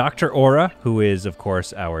got Dr. Aura, who is, of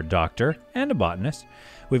course, our doctor and a botanist.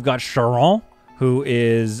 We've got Charon, who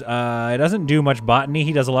is, doesn't do much botany.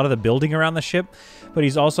 He does a lot of the building around the ship, but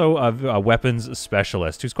he's also a weapons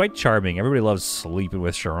specialist who's quite charming. Everybody loves sleeping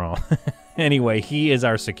with Charon. Anyway, he is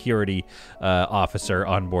our security officer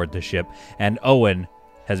on board the ship, and Owen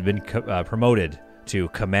has been promoted to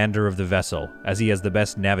commander of the vessel, as he has the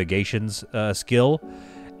best navigations skill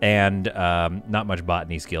and not much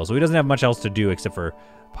botany skill. So he doesn't have much else to do except for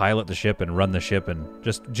pilot the ship and run the ship and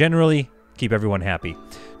just generally keep everyone happy.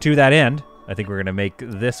 To that end, I think we're going to make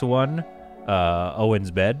this one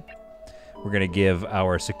Owen's bed. We're going to give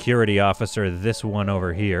our security officer this one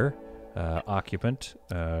over here. Occupant,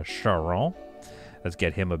 Charon. Let's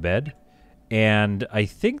get him a bed. And I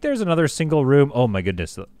think there's another single room. Oh my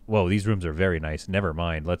goodness. Whoa, these rooms are very nice. Never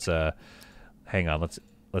mind. Let's hang on.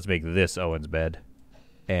 Let's make this Owen's bed.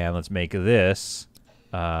 And let's make this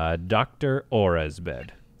Dr. Aura's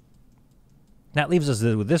bed. That leaves us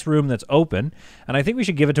with this room that's open, and I think we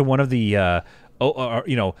should give it to one of the,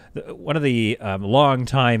 one of the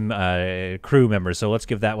long-time crew members. So let's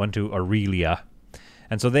give that one to Aurelia.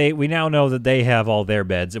 And so we now know that they have all their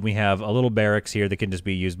beds, and we have a little barracks here that can just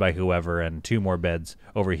be used by whoever, and 2 more beds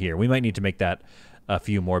over here. We might need to make that a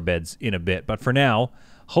few more beds in a bit, but for now,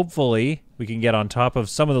 hopefully we can get on top of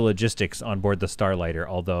some of the logistics on board the Starlighter,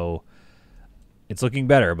 although it's looking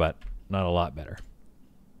better, but not a lot better.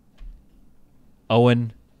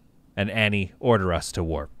 Owen and Annie order us to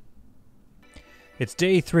warp. It's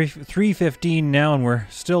day 3:15 now, and we're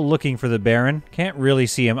still looking for the Baron. Can't really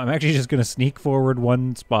see him. I'm actually just going to sneak forward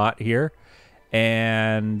 1 spot here.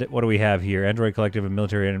 And what do we have here? Android Collective and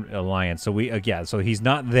Military Alliance. So so he's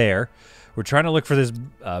not there. We're trying to look for this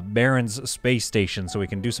Baron's space station so we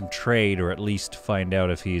can do some trade, or at least find out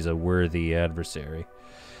if he's a worthy adversary.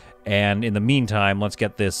 And in the meantime, let's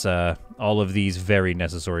get this all of these very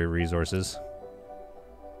necessary resources.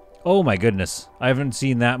 Oh my goodness, I haven't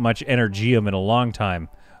seen that much Energium in a long time.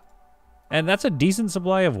 And that's a decent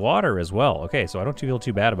supply of water as well. Okay, so I don't feel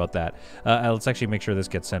too bad about that. Let's actually make sure this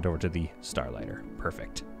gets sent over to the Starlighter.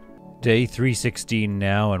 Perfect. Day 316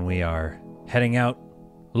 now, and we are heading out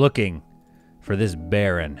looking for this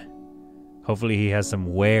Baron. Hopefully he has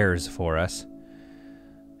some wares for us.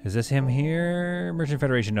 Is this him here? Merchant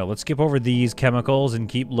Federation, no. Let's skip over these chemicals and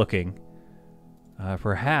keep looking.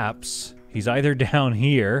 Perhaps he's either down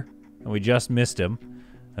here, and we just missed him.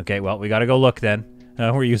 Okay, well, we gotta go look then.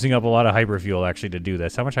 We're using up a lot of hyperfuel, actually, to do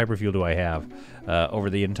this. How much hyperfuel do I have? Over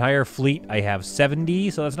the entire fleet, I have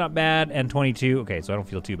 70, so that's not bad, and 22. Okay, so I don't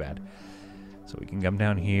feel too bad. So we can come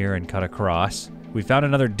down here and cut across. We found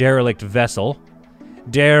another derelict vessel.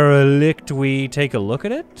 Derelict, we take a look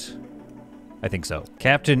at it? I think so.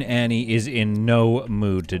 Captain Annie is in no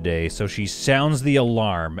mood today, so she sounds the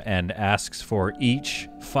alarm and asks for each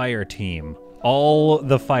fire team, all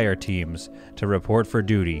the fire teams, to report for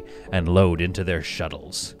duty and load into their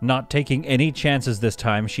shuttles. Not taking any chances this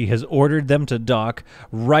time, she has ordered them to dock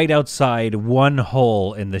right outside one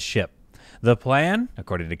hole in the ship. The plan,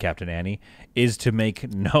 according to Captain Annie, is to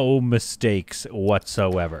make no mistakes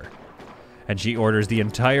whatsoever. And she orders the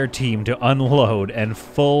entire team to unload and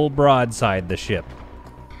full broadside the ship.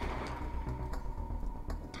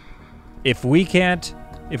 If we can't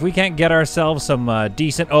get ourselves some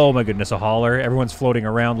decent... Oh my goodness, a hauler. Everyone's floating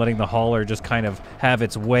around, letting the hauler just kind of have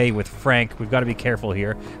its way with Frank. We've got to be careful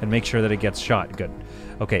here and make sure that it gets shot. Good.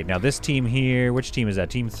 Okay, now this team here... Which team is that?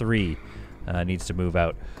 Team 3 needs to move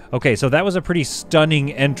out. Okay, so that was a pretty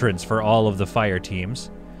stunning entrance for all of the fire teams.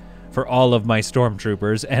 For all of my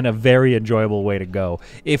stormtroopers, and a very enjoyable way to go.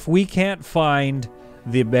 If we can't find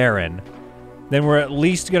the Baron, then we're at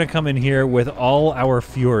least going to come in here with all our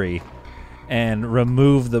fury and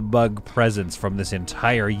remove the bug presence from this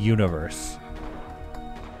entire universe.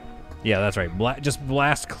 Yeah, that's right. Just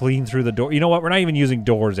blast clean through the door. You know what? We're not even using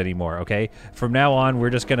doors anymore, okay? From now on,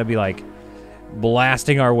 we're just going to be, like,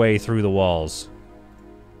 blasting our way through the walls.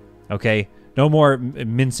 Okay? No more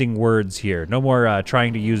mincing words here. No more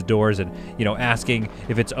trying to use doors and, you know, asking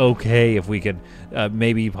if it's okay if we could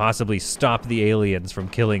maybe possibly stop the aliens from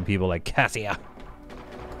killing people like Cassia.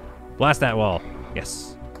 Blast that wall.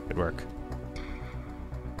 Yes. Good work.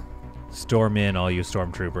 Storm in, all you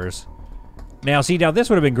stormtroopers. Now, see, this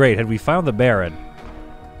would have been great had we found the Baron.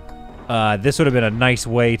 This would have been a nice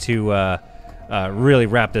way to really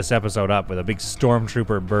wrap this episode up with a big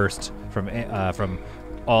stormtrooper burst from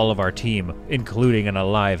all of our team, including an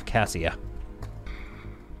alive Cassia.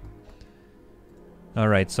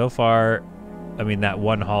 Alright, so far, I mean, that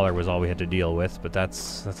one hauler was all we had to deal with, but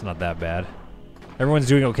that's not that bad. Everyone's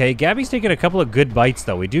doing okay. Gabby's taking a couple of good bites,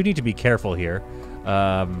 though. We do need to be careful here.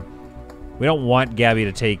 We don't want Gabby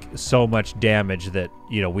to take so much damage that,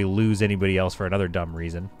 you know, we lose anybody else for another dumb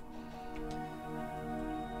reason.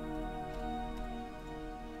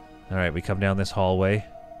 Alright, we come down this hallway.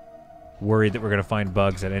 Worried that we're going to find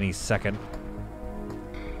bugs at any second.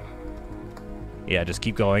 Yeah, just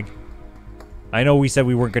keep going. I know we said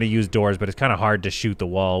we weren't going to use doors, but it's kind of hard to shoot the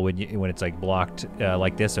wall when it's like blocked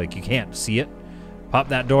like this, like you can't see it. Pop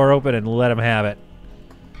that door open and let them have it.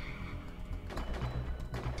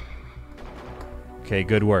 Okay,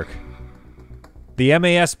 good work. The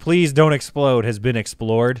MAS Please Don't Explode has been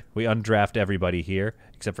explored. We undraft everybody here,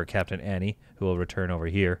 except for Captain Annie, who will return over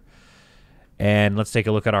here. And let's take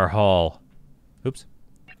a look at our haul. Oops.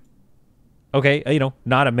 Okay, you know,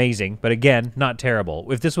 not amazing, but again, not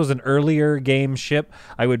terrible. If this was an earlier game ship,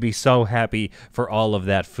 I would be so happy for all of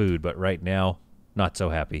that food, but right now, not so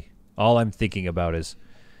happy. All I'm thinking about is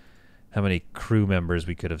how many crew members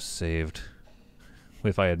we could have saved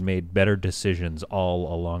if I had made better decisions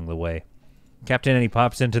all along the way. Captain Annie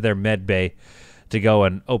pops into their med bay to go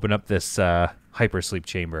and open up this hypersleep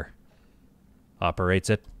chamber. Operates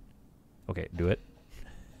it. Okay, do it.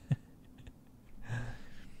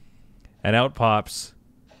 And out pops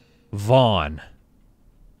Vaughn.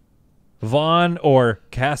 Vaughn or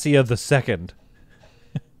Cassia the Second.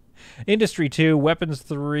 Industry 2, weapons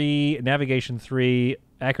 3, navigation 3,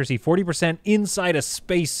 accuracy 40% inside a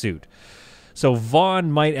spacesuit. So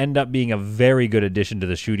Vaughn might end up being a very good addition to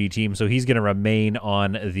the shooty team. So he's going to remain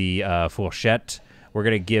on the fourchette. We're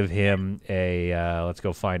going to give him a. Let's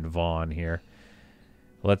go find Vaughn here.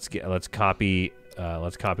 Let's copy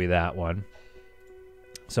that one.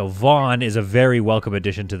 So Vaughn is a very welcome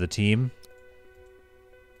addition to the team,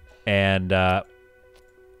 and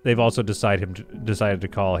they've also decided to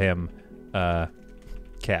call him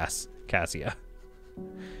Cassia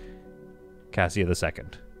the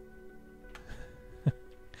Second.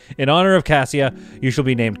 In honor of Cassia, you shall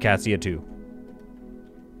be named Cassia too.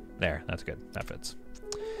 There, that's good. That fits.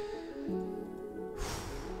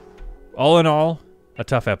 All in all, a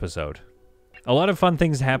tough episode. A lot of fun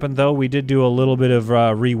things happened, though. We did do a little bit of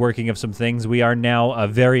reworking of some things. We are now a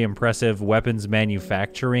very impressive weapons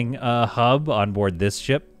manufacturing hub on board this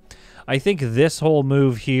ship. I think this whole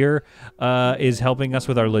move here is helping us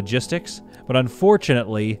with our logistics, but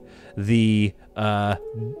unfortunately, the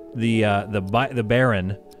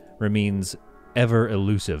Baron remains ever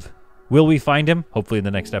elusive. Will we find him? Hopefully in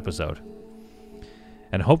the next episode.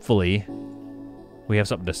 And hopefully we have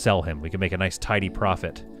something to sell him. We can make a nice tidy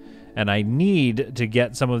profit. And I need to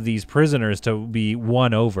get some of these prisoners to be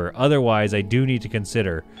won over. Otherwise, I do need to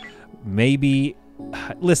consider maybe...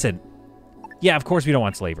 Listen. Yeah, of course we don't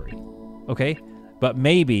want slavery. Okay? But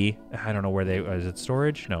maybe... I don't know where they... Is it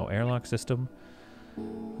storage? No. Airlock system?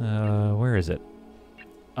 Where is it?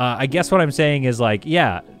 I guess what I'm saying is, like,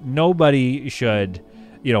 yeah, nobody should,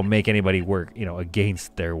 you know, make anybody work, you know,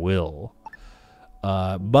 against their will.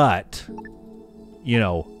 But, you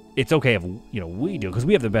know, it's okay if, you know, we do, because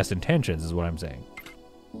we have the best intentions, is what I'm saying.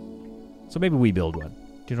 So maybe we build one.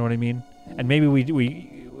 Do you know what I mean? And maybe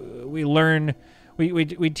we learn,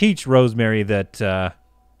 we teach Rosemary that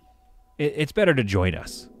it's better to join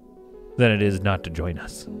us than it is not to join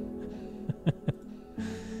us.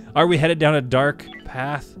 Are we headed down a dark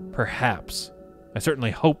path? Perhaps. I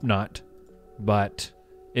certainly hope not, but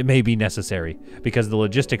it may be necessary because the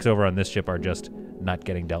logistics over on this ship are just not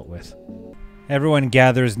getting dealt with. Everyone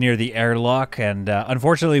gathers near the airlock, and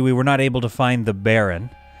unfortunately we were not able to find the Baron,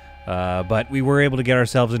 but we were able to get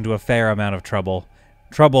ourselves into a fair amount of trouble.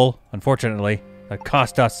 Trouble, unfortunately, that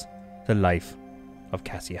cost us the life of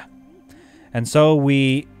Cassia. And so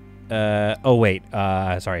we... And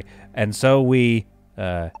so we...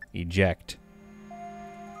 eject.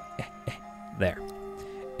 There.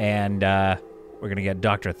 And we're going to get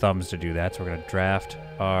Dr. Thumbs to do that, so we're going to draft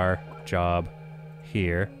our job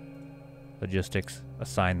here. Logistics,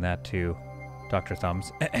 assign that to Dr.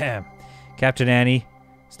 Thumbs. Captain Annie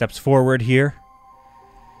steps forward here.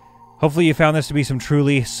 Hopefully you found this to be some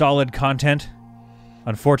truly solid content.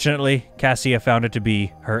 Unfortunately, Cassia found it to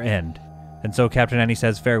be her end. And so Captain Annie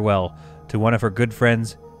says farewell to one of her good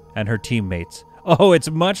friends and her teammates. Oh, it's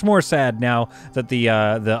much more sad now that the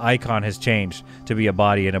icon has changed to be a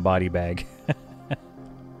body in a body bag.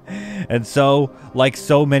 And so, like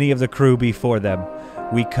so many of the crew before them,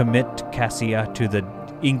 we commit Cassia to the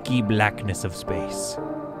inky blackness of space.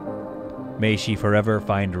 May she forever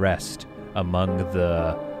find rest among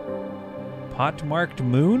the pot-marked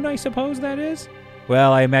moon, I suppose that is?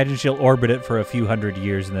 Well, I imagine she'll orbit it for a few hundred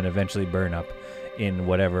years and then eventually burn up in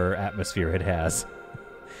whatever atmosphere it has.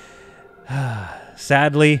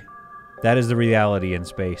 Sadly, that is the reality in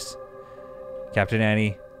space. Captain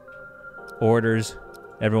Annie orders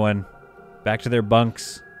everyone back to their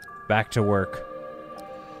bunks, back to work.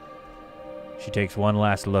 She takes one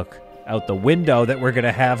last look out the window that we're going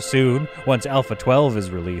to have soon once Alpha 12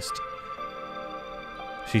 is released.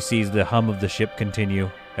 She sees the hum of the ship continue.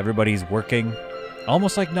 Everybody's working.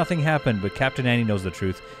 Almost like nothing happened, but Captain Annie knows the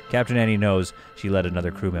truth. Captain Annie knows she led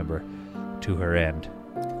another crew member to her end.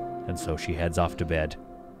 And so she heads off to bed.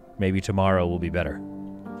 Maybe tomorrow will be better.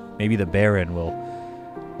 Maybe the Baron will...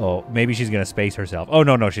 Oh, maybe she's going to space herself. Oh,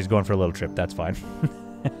 no, she's going for a little trip. That's fine.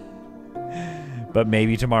 But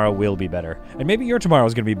maybe tomorrow will be better. And maybe your tomorrow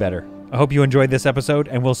is going to be better. I hope you enjoyed this episode,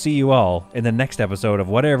 and we'll see you all in the next episode of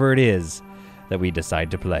whatever it is that we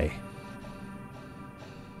decide to play.